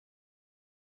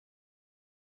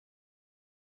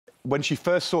when she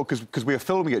first saw, because we were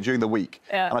filming it during the week,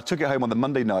 and I took it home on the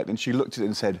Monday night, and she looked at it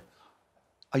and said,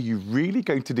 "Are you really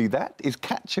going to do that? Is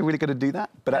Katya really going to do that?"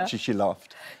 But actually, she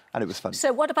laughed, and it was fun.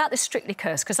 So what about the Strictly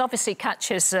curse? Because obviously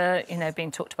Katya's, you know,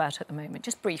 being talked about at the moment.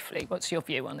 Just briefly, what's your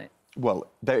view on it? Well,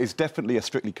 there is definitely a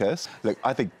Strictly curse. Look,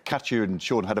 I think Katya and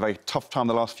Sean had a very tough time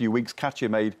the last few weeks. Katya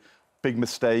made a big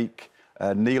mistake.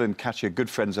 Neil and Katya are good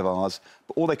friends of ours,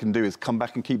 but all they can do is come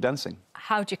back and keep dancing.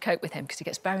 How do you cope with him? Because he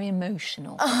gets very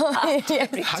emotional. I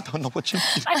don't know what you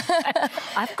mean.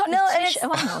 I've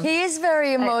got he is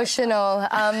very emotional,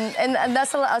 and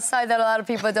that's a side that a lot of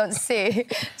people don't see,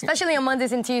 especially on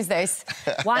Mondays and Tuesdays.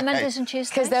 Why Mondays and Tuesdays?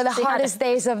 Because they're the hardest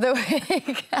days of the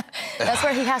week. That's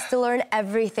where he has to learn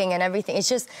everything and everything. It's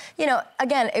just, you know,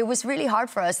 again, it was really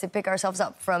hard for us to pick ourselves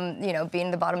up from, you know,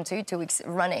 being the bottom 2 weeks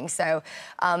running. So,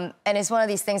 and it's one of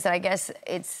these things that I guess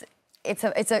it's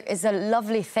a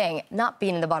lovely thing, not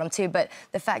being in the bottom 2, but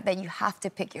the fact that you have to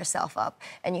pick yourself up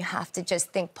and you have to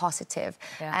just think positive.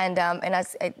 Yeah. And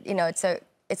that's, you know,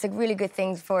 it's a really good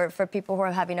thing for people who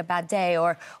are having a bad day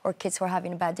or kids who are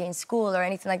having a bad day in school or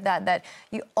anything like that, that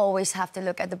you always have to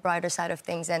look at the brighter side of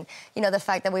things. And, you know, the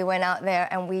fact that we went out there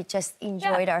and we just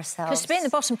enjoyed ourselves. Because to be in the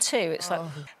bottom 2, it's like...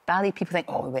 Ballet people think,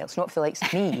 oh, well, it's not for the likes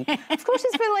of me. Of course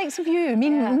it's for the likes of you. I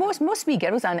mean, most wee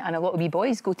girls and a lot of wee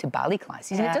boys go to ballet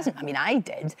classes and it doesn't... I mean, I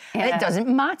did. And it doesn't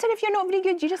matter if you're not very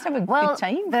good. You just have a good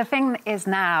time. The thing is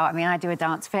now, I mean, I do a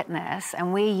dance fitness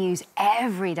and we use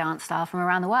every dance style from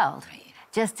around the world.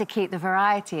 Just to keep the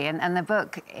variety, and the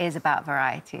book is about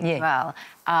variety as well,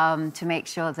 to make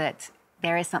sure that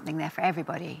there is something there for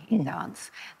everybody in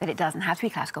dance, that it doesn't have to be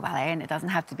classical ballet and it doesn't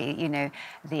have to be, you know,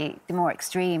 the more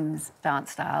extreme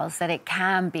dance styles, that it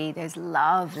can be those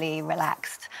lovely,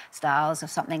 relaxed styles of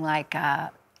something like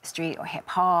street or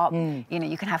hip-hop. You know,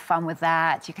 you can have fun with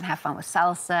that, you can have fun with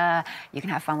salsa, you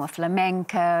can have fun with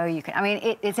flamenco, you can... I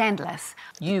mean, it's endless.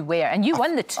 You were, and you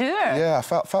won the tour. Yeah, I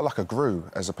felt like I grew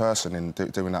as a person in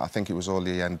doing that. I think it was all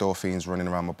the endorphins running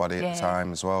around my body at the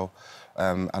time as well.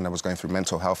 And I was going through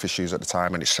mental health issues at the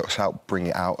time, and it sort of helped bring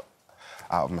it out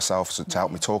of myself, so to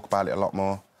help me talk about it a lot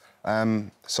more.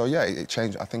 So, yeah, it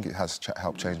changed. I think it has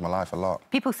helped change my life a lot.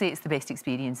 People say it's the best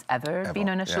experience ever being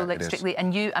on a show like Strictly.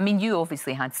 And you, I mean, you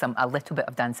obviously had a little bit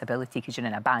of dance ability because you're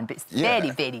in a band, but it's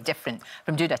very, very different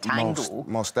from doing a tango.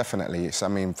 Most definitely. It's, I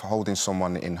mean, for holding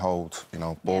someone in hold, you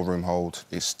know, ballroom hold,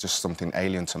 it's just something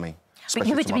alien to me,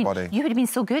 especially to my body. You would have been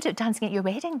so good at dancing at your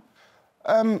wedding.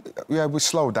 Yeah, we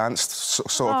slow danced,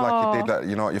 sort of like you did,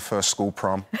 you know, at your first school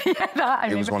prom. Yeah, that I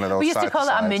remember. It was one of those. We used to call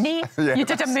it a moonie. You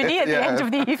did a moonie at the end of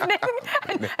the evening,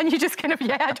 and you just kind of,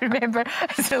 I remember.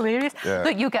 It's hilarious.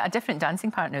 Look, you'll get a different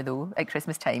dancing partner though at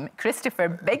Christmas time. Christopher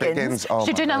Biggins.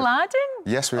 You're doing Aladdin.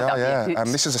 Yes, we are. Yeah,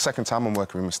 this is the second time I'm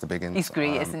working with Mr. Biggins. He's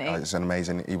great, isn't he? He's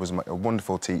amazing. He was a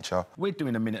wonderful teacher. We're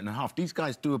doing 1.5 minutes. These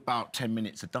guys do about 10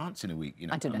 minutes of dance in a week. You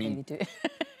know, I don't know how you do it.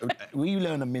 We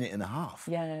learn 1.5 minutes.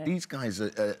 Yeah. These guys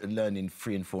are learning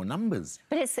 3 and 4 numbers.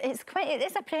 But it's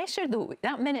a pressure though.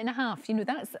 That 1.5 minutes, you know,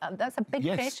 that's a big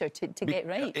pressure to get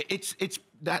right.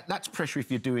 That's pressure if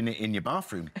you're doing it in your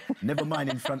bathroom. Never mind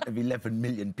in front of 11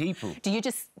 million people. Do you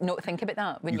just not think about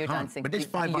that when you're dancing? But there's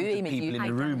 500 people in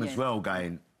the room as well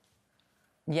going.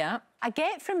 Yeah. I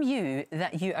get from you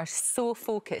that you are so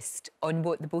focused on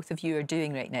what the both of you are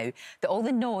doing right now that all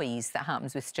the noise that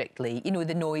happens with Strictly, you know,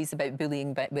 the noise about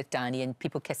bullying with Danny and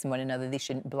people kissing one another, they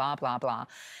shouldn't, blah, blah, blah,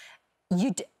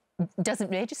 doesn't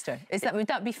register. Would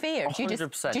that be fair?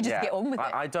 100%, do you just get on with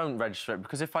it? I don't register it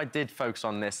because if I did focus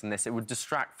on this and this, it would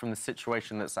distract from the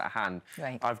situation that's at hand.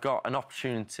 Right. I've got an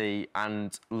opportunity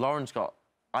and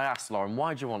I asked Lauren,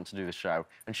 why do you want to do the show?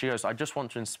 And she goes, I just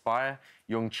want to inspire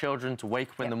young children to wake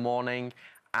up in the morning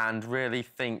and really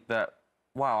think that,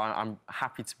 wow, I'm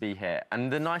happy to be here.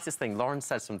 And the nicest thing, Lauren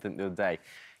said something the other day.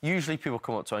 Usually people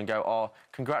come up to her and go, oh,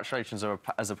 congratulations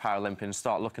as a Paralympian, and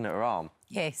start looking at her arm.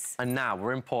 Yes. And now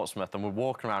we're in Portsmouth and we're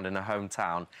walking around in her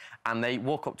hometown and they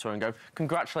walk up to her and go,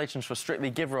 congratulations for Strictly,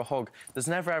 give her a hug. There's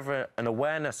never ever an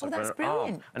awareness of her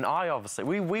arm. And I obviously,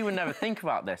 we would never think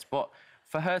about this, but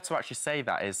for her to actually say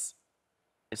that is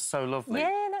so lovely.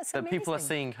 Yeah, that's amazing. That people are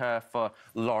seeing her for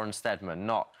Lauren Steadman,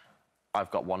 not I've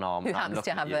got one arm. Who happens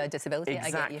to have a disability,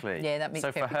 exactly. I get you. Yeah, that makes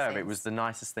perfect sense. So for her, it was the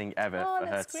nicest thing ever for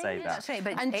her to say that. That's right,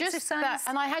 but and just that,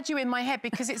 and I had you in my head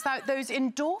because it's like those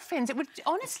endorphins. It would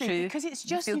honestly, because it's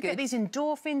just you get these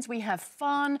endorphins. We have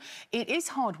fun. It is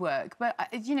hard work, but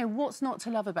you know what's not to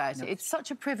love about it? It's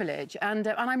such a privilege, and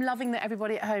I'm loving that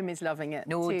everybody at home is loving it.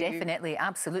 No, too. definitely,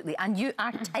 absolutely. And you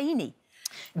are tiny.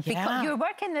 Because you're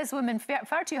working this woman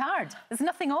far too hard. There's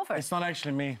nothing of her. It's not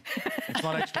actually me. It's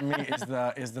not actually me.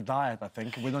 It's the diet. I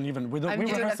think we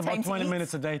rehearse about 20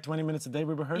 minutes a day. 20 minutes a day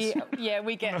we rehearse. Yeah,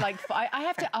 we get like. I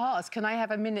have to ask. Can I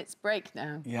have a minute's break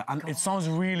now? Yeah, and it sounds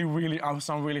really. I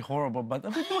sound really horrible, but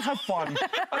we do have fun.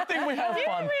 I think we have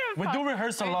fun. We do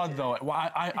rehearse a lot, though.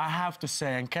 I have to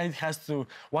say, and Kate has to.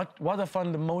 What I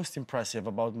found the most impressive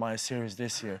about my series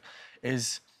this year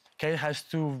is Kate has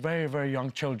two very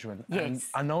young children. Yes. And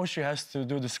I know she has to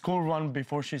do the school run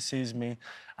before she sees me.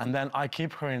 And then I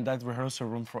keep her in that rehearsal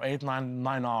room for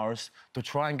 9 hours to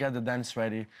try and get the dance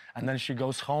ready. And then she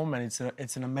goes home and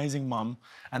it's an amazing mom.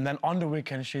 And then on the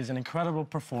weekend, she's an incredible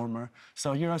performer.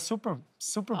 So you're a super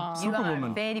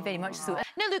woman. Very much so.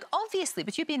 Now, look, obviously,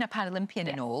 with you being a Paralympian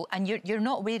and all, and you're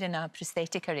not wearing a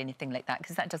prosthetic or anything like that,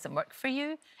 because that doesn't work for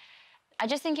you. I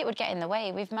just think it would get in the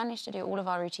way. We've managed to do all of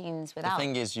our routines without. The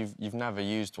thing is, you've never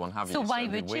used one, have you? So why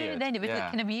would you then? It would look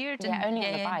kind of weird. Yeah, only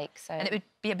on the bike, so. And it would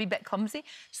be a wee bit clumsy.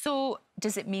 So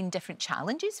does it mean different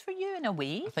challenges for you in a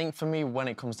way? I think for me, when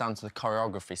it comes down to the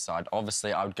choreography side,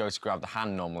 obviously I would go to grab the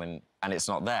hand normally and it's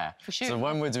not there. For sure. So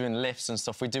when we're doing lifts and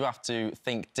stuff, we do have to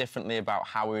think differently about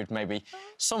how we would maybe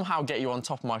somehow get you on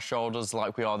top of my shoulders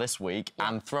like we are this week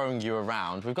and throwing you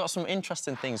around. We've got some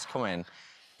interesting things coming,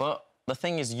 but the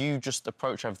thing is, you just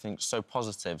approach everything so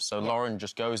positive. So Lauren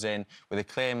just goes in with a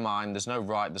clear mind. There's no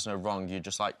right, there's no wrong. You're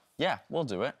just like, yeah, we'll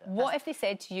do it. What if they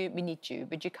said to you, we need you?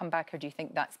 Would you come back, or do you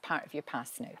think that's part of your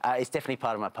past now? It's definitely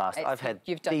part of my past. I've had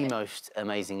the most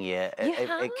amazing year.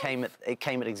 It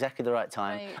came at exactly the right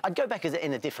time. Right. I'd go back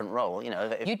in a different role, you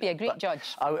know. You'd be a great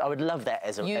judge. I would love that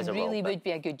as a role. You really would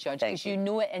be a good judge, because you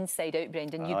know it inside out,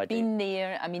 Brendan. You've been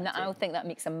there. I mean, I think that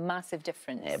makes a massive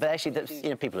difference. Yeah, but actually,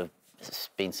 you know, people have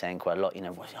been saying quite a lot, you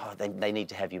know, they need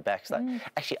to have you back. It's like,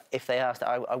 actually, if they asked,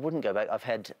 I wouldn't go back. I've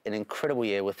had an incredible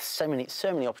year with so many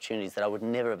opportunities that I would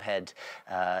never have had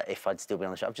if I'd still been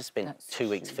on the show. I've just spent 2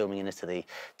 weeks filming in Italy,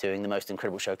 doing the most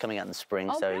incredible show coming out in the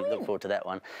spring, so look forward to that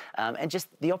one. And just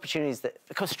the opportunities that,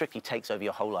 because Strictly takes over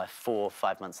your whole life 4 or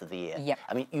 5 months of the year. Yep.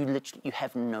 I mean, you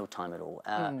have no time at all.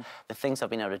 The things I've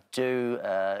been able to do,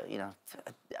 you know,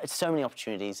 so many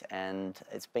opportunities, and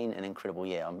it's been an incredible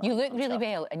year. You look really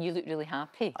well, and you look really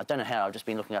happy. I don't know how. I've just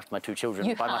been looking after my 2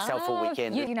 children by myself all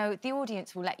weekend. You know, the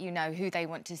audience will let you know who they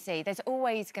want to see. There's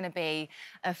always going to be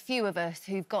a few of us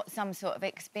who've got some sort of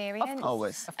experience.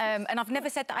 Always. And I've never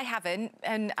said that I haven't,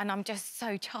 and I'm just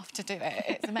so chuffed to do it.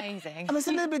 It's amazing. And it's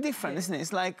a little bit different, isn't it?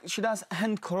 It's like she does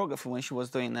hand choreography when she was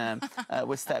doing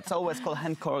with steps. I always call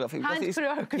hand choreography. Hand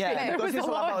choreography. Yeah, because it's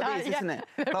all about this, isn't it?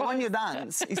 But when you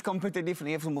dance, it's completely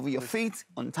different. You have to move your feet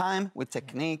on time, with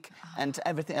technique, and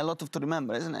everything. A lot to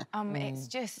remember, isn't it? It's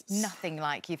just nothing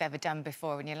like you've ever done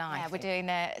before in your life. Yeah, we're doing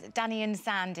Danny and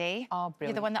Sandy. Oh, brilliant.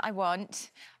 You're the one that I want.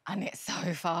 And it's so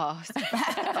fast.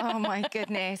 Oh, my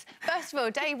goodness. First of all,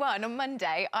 day 1, on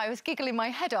Monday, I was giggling my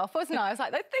head off, wasn't I? I was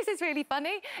like, this is really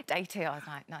funny. Day 2, I was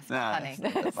like, no, it's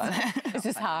not funny. This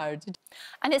is hard.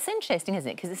 And it's interesting,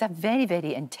 isn't it? Because it's a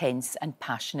very intense and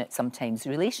passionate, sometimes,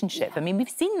 relationship. I mean, we've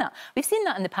seen that. We've seen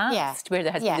that in the past, where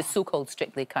there has been the so-called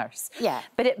Strictly curse. Yeah.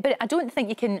 But I don't think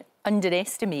you can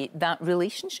underestimate that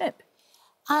relationship.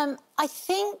 I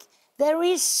think there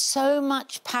is so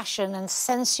much passion and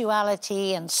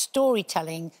sensuality and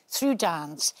storytelling through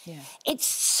dance. Yeah. It's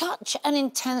such an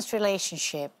intense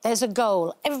relationship. There's a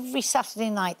goal. Every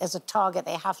Saturday night, there's a target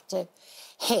they have to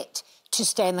hit to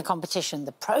stay in the competition.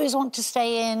 The pros want to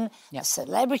stay in, the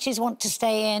celebrities want to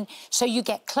stay in, so you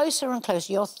get closer and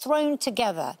closer. You're thrown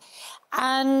together.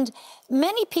 And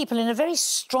many people in a very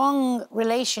strong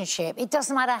relationship, it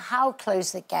doesn't matter how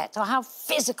close they get or how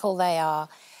physical they are,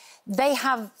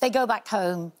 they go back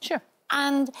home. Sure.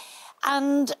 And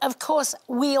of course,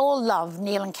 we all love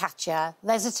Neil and Katja.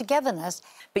 There's a togetherness.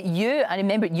 But I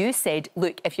remember you said,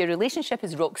 look, if your relationship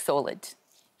is rock solid,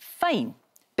 fine.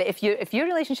 But if your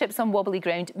relationship's on wobbly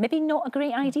ground, maybe not a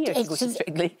great idea to go to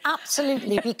Strictly.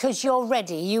 Absolutely, because you're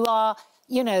ready. You are,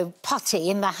 you know, putty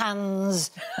in the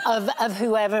hands of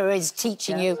whoever is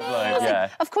teaching you. Right,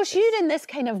 of course, you're in this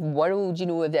kind of world, you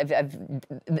know,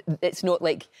 it's not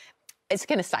like... It's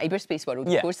kind of cyberspace world,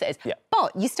 of course it is. Yeah.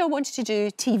 But you still wanted to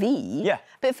do TV. Yeah.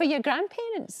 But for your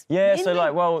grandparents. Yeah, so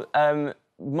like, well,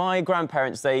 my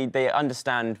grandparents, they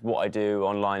understand what I do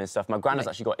online and stuff. My granddad's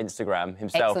actually got Instagram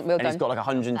himself. Excellent, well done. And he's got like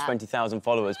 120,000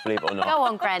 followers, believe it or not. Go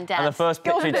on, Granddad. And the first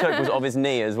picture he took was of his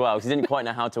knee as well, because he didn't quite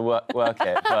know how to work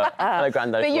it. But hello,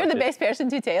 Granddad. But you're the best person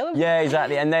to tell him. Yeah,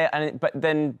 exactly. But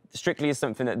then Strictly is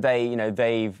something that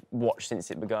they've watched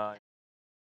since it began.